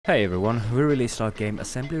Hey everyone, we released our game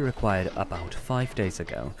Assembly Required about 5 days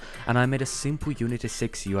ago, and I made a simple Unity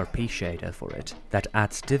 6 URP shader for it that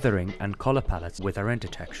adds dithering and color palettes with a render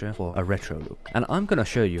texture for a retro look. And I'm gonna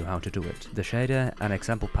show you how to do it. The shader and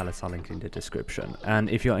example palettes are linked in the description, and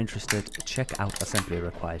if you're interested, check out Assembly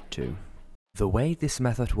Required too. The way this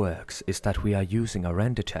method works is that we are using a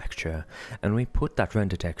render texture, and we put that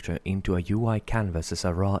render texture into a UI canvas as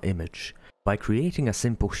a raw image. By creating a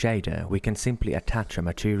simple shader, we can simply attach a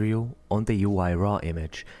material on the UI raw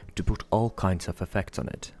image to put all kinds of effects on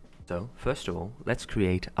it. So, first of all, let's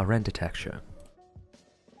create a render texture.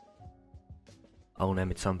 I'll name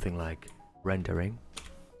it something like rendering.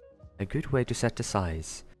 A good way to set the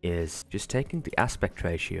size is just taking the aspect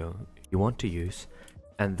ratio you want to use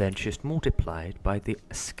and then just multiply it by the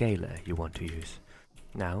scalar you want to use.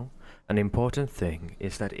 Now, an important thing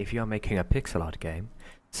is that if you are making a pixel art game,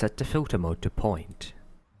 set the filter mode to point.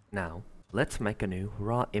 Now, let's make a new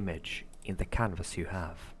raw image in the canvas you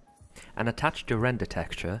have, and attach the render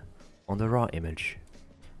texture on the raw image.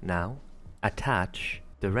 Now, attach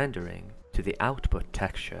the rendering to the output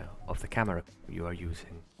texture of the camera you are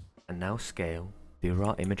using, and now scale the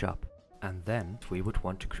raw image up. And then we would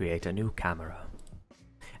want to create a new camera,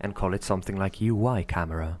 and call it something like UI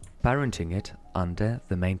camera, parenting it under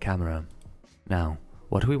the main camera. Now,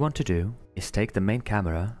 what we want to do is take the main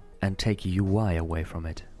camera and take UI away from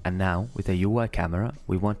it. And now, with the UI camera,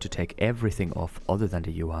 we want to take everything off other than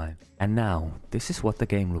the UI. And now, this is what the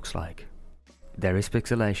game looks like. There is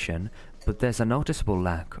pixelation, but there's a noticeable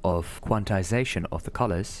lack of quantization of the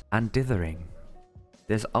colors and dithering.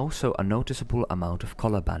 There's also a noticeable amount of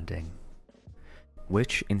color banding,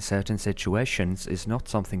 which in certain situations is not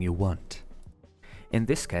something you want. In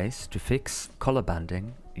this case, to fix color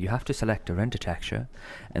banding, you have to select a render texture,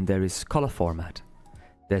 and there is color format.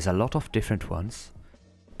 There's a lot of different ones.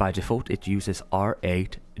 By default it uses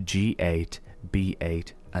R8, G8,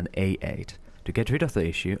 B8 and A8. To get rid of the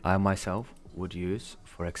issue, I myself would use,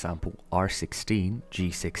 for example, R16,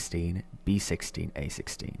 G16, B16,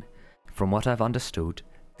 A16. From what I've understood,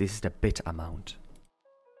 this is the bit amount.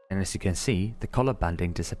 And as you can see, the color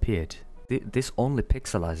banding disappeared. This only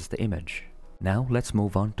pixelizes the image. Now let's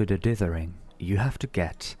move on to the dithering. You have to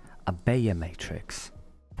get a Bayer matrix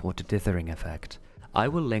for the dithering effect. I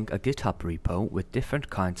will link a GitHub repo with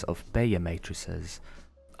different kinds of Bayer matrices.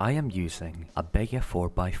 I am using a Bayer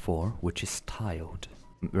 4x4 which is tiled.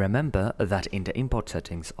 Remember that in the import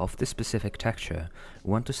settings of this specific texture,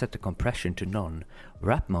 we want to set the compression to none,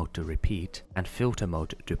 wrap mode to repeat and filter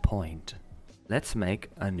mode to point. Let's make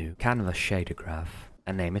a new canvas shader graph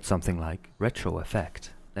and name it something like retro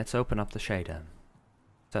effect. Let's open up the shader.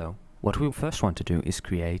 So, what we first want to do is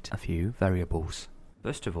create a few variables.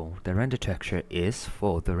 First of all, the render texture is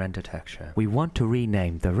for the render texture. We want to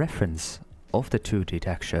rename the reference of the 2D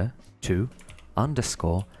texture to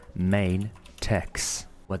 _main text.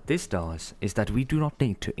 What this does is that we do not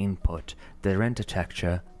need to input the render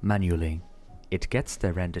texture manually. It gets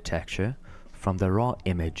the render texture from the raw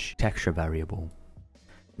image texture variable.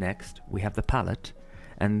 Next, we have the palette,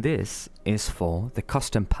 and this is for the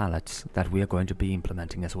custom palettes that we are going to be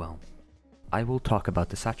implementing as well. I will talk about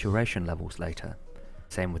the saturation levels later.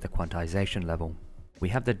 Same with the quantization level. We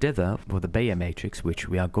have the dither for the Bayer matrix, which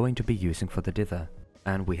we are going to be using for the dither.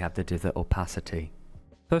 And we have the dither opacity.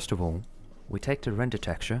 First of all, we take the render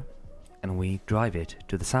texture and we drive it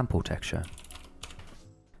to the sample texture.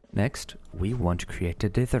 Next, we want to create the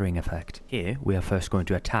dithering effect. Here, we are first going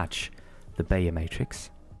to attach the Bayer matrix.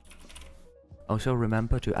 Also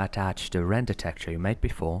remember to attach the render texture you made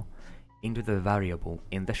before into the variable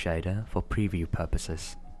in the shader for preview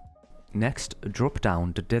purposes. Next, drop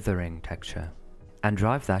down the dithering texture and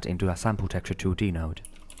drive that into a sample texture 2D node.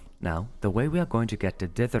 Now, the way we are going to get the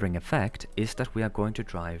dithering effect is that we are going to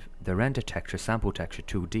drive the render texture sample texture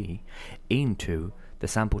 2D into the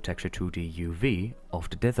sample texture 2D UV of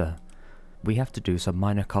the dither. We have to do some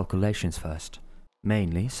minor calculations first,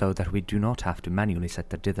 mainly so that we do not have to manually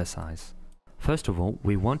set the dither size. First of all,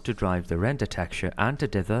 we want to drive the render texture and the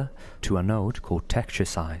dither to a node called texture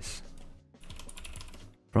size.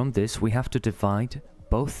 From this, we have to divide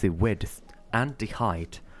both the width and the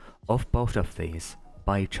height of both of these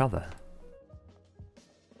by each other.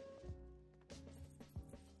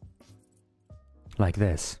 Like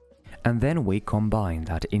this. And then we combine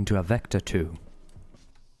that into a vector 2.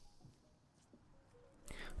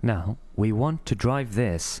 Now, we want to drive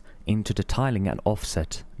this into the tiling and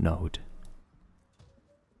offset node.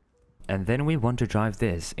 And then we want to drive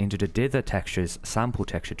this into the dither texture's sample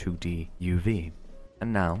texture 2D UV.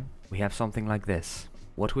 And now we have something like this.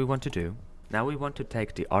 What we want to do Now we want to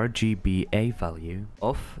take the RGBA value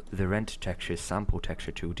of the render texture sample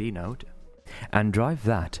texture 2D node and drive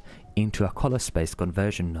that into a color space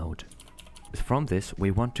conversion node. From this,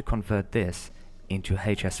 we want to convert this into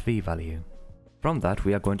HSV value. From that,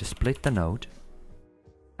 we are going to split the node,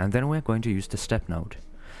 and then we are going to use the step node.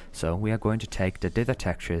 So we are going to take the dither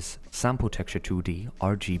textures sample texture 2D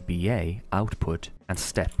RGBA output and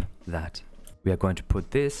step that. We are going to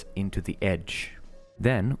put this into the edge.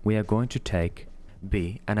 Then we are going to take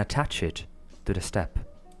B and attach it to the step.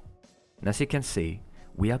 And as you can see,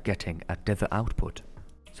 we are getting a dither output.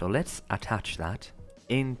 So let's attach that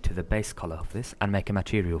into the base color of this and make a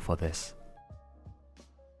material for this.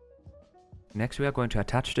 Next we are going to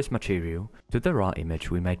attach this material to the raw image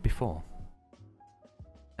we made before.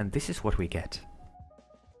 And this is what we get.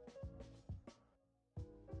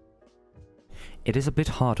 It is a bit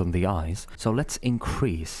hard on the eyes, so let's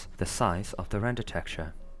increase the size of the render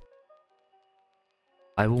texture.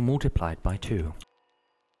 I will multiply it by 2.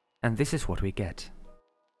 And this is what we get.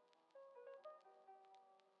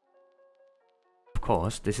 Of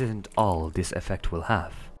course, this isn't all this effect will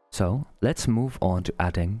have. So let's move on to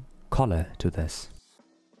adding color to this.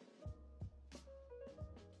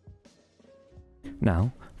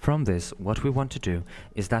 Now, from this, what we want to do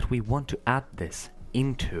is that we want to add this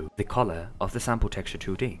into the color of the sample texture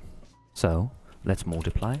 2D. So let's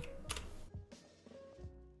multiply.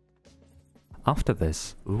 After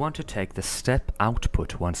this, we want to take the step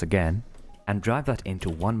output once again and drive that into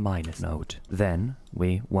 1- node. Then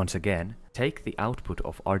we once again take the output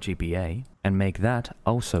of RGBA and make that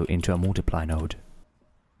also into a multiply node.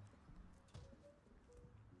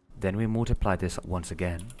 Then we multiply this once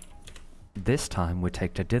again. This time we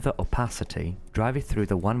take the dither opacity, drive it through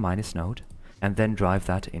the 1- node, and then drive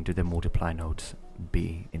that into the multiply node's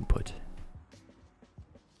B input.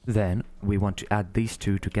 Then we want to add these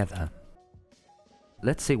two together.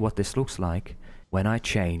 Let's see what this looks like when I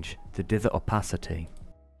change the dither opacity.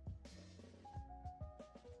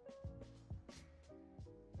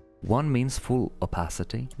 1 means full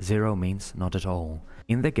opacity, 0 means not at all.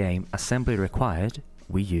 In the game assembly required,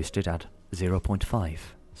 we used it at 0.5,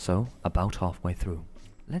 so about halfway through.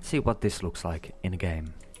 Let's see what this looks like in a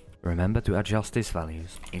game. Remember to adjust these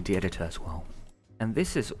values in the editor as well. And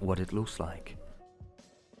this is what it looks like.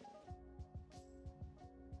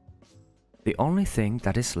 The only thing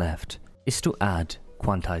that is left is to add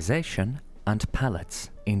quantization and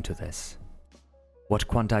palettes into this. What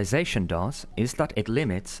quantization does is that it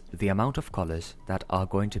limits the amount of colors that are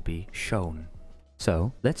going to be shown.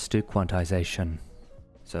 So let's do quantization.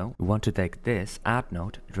 So we want to take this add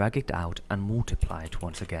node, drag it out and multiply it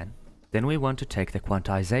once again. Then we want to take the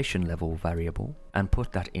quantization level variable and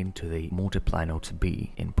put that into the multiply node's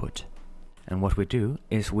B input. And what we do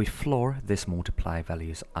is we floor this multiply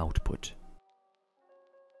value's output.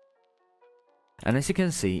 And as you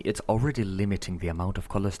can see, it's already limiting the amount of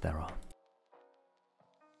colors there are.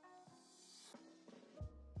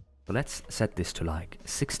 So let's set this to like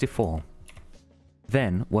 64.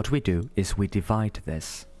 Then what we do is we divide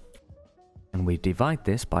this. And we divide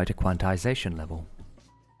this by the quantization level.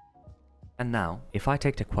 And now, if I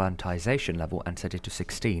take the quantization level and set it to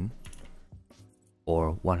 16,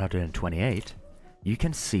 or 128, you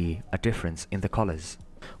can see a difference in the colors.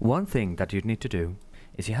 One thing that you need to do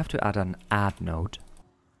is you have to add an add node,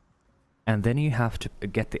 and then you have to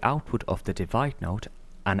get the output of the divide node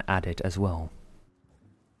and add it as well.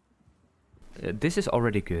 This is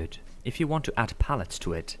already good. If you want to add palettes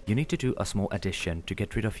to it, you need to do a small addition to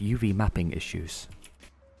get rid of UV mapping issues.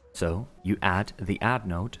 So you add the add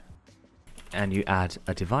node, and you add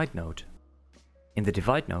a divide node. In the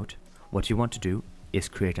divide node, what you want to do is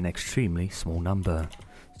create an extremely small number.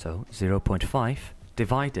 So 0.5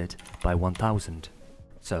 divided by 1000.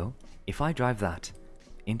 So if I drive that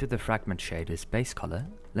into the fragment shader's base color,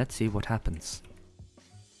 let's see what happens.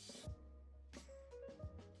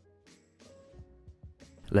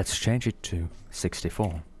 Let's change it to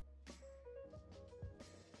 64.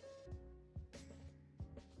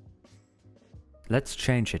 Let's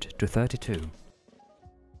change it to 32.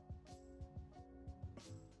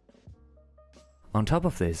 On top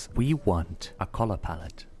of this, we want a color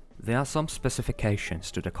palette. There are some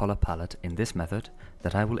specifications to the color palette in this method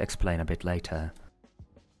that I will explain a bit later.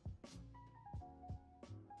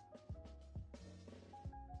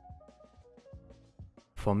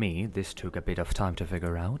 For me, this took a bit of time to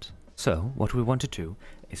figure out. So, what we want to do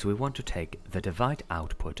is we want to take the divide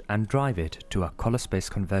output and drive it to a color space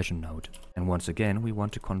conversion node. And once again, we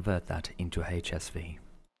want to convert that into HSV.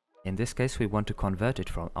 In this case, we want to convert it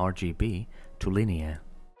from RGB to linear.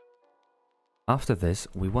 After this,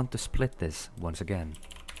 we want to split this once again.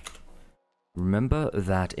 Remember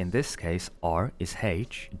that in this case R is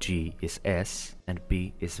H, G is S, and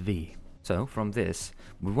B is V. So from this,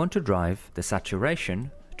 we want to drive the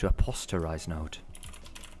saturation to a posterize node.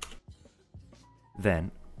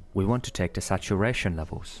 Then we want to take the saturation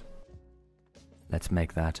levels. Let's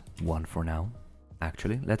make that 1 for now.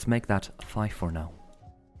 Actually, let's make that 5 for now.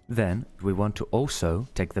 Then we want to also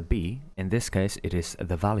take the B, in this case it is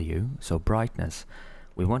the value, so brightness.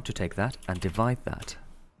 We want to take that and divide that.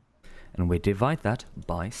 And we divide that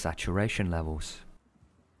by saturation levels.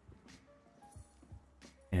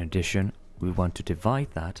 In addition, we want to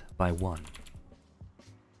divide that by 1.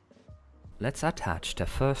 Let's attach the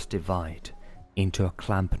first divide into a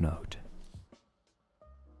clamp node.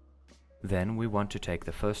 Then we want to take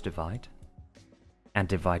the first divide and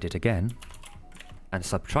divide it again and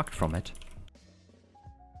subtract from it.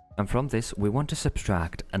 And from this we want to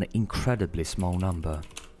subtract an incredibly small number,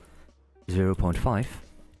 0.5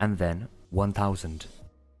 and then 1000.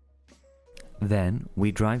 Then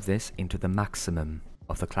we drive this into the maximum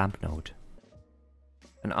of the clamp node.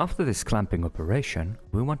 And after this clamping operation,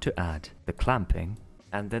 we want to add the clamping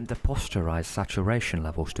and then the posterized saturation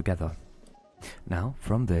levels together. Now,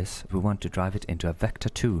 from this, we want to drive it into a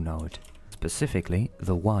vector2 node, specifically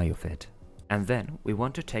the Y of it. And then we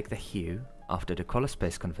want to take the hue after the color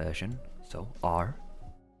space conversion, so R,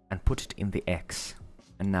 and put it in the X.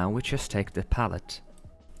 And now we just take the palette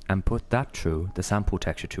and put that through the sample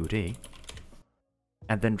texture 2D,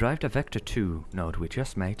 and then drive the vector2 node we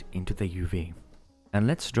just made into the UV. And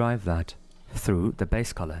let's drive that through the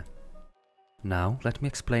base color. Now let me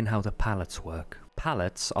explain how the palettes work.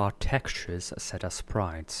 Palettes are textures set as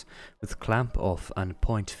sprites with clamp off and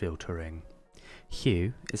point filtering.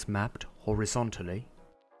 Hue is mapped horizontally,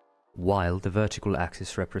 while the vertical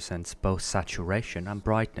axis represents both saturation and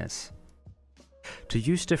brightness. To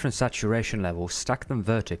use different saturation levels, stack them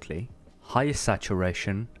vertically, highest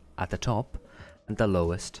saturation at the top and the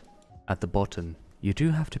lowest at the bottom. You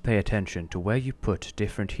do have to pay attention to where you put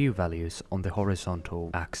different hue values on the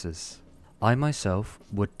horizontal axis. I myself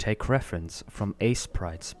would take reference from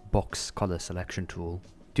Sprite's box color selection tool.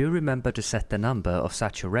 Do remember to set the number of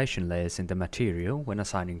saturation layers in the material when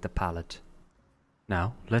assigning the palette.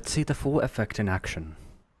 Now, let's see the full effect in action.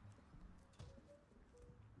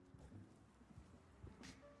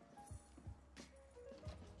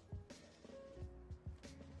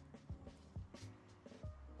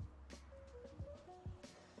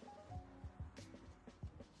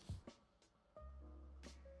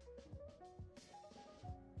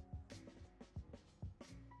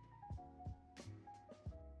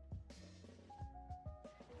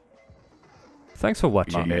 Thanks for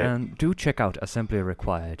watching, and do check out Assembly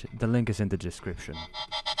Required, the link is in the description.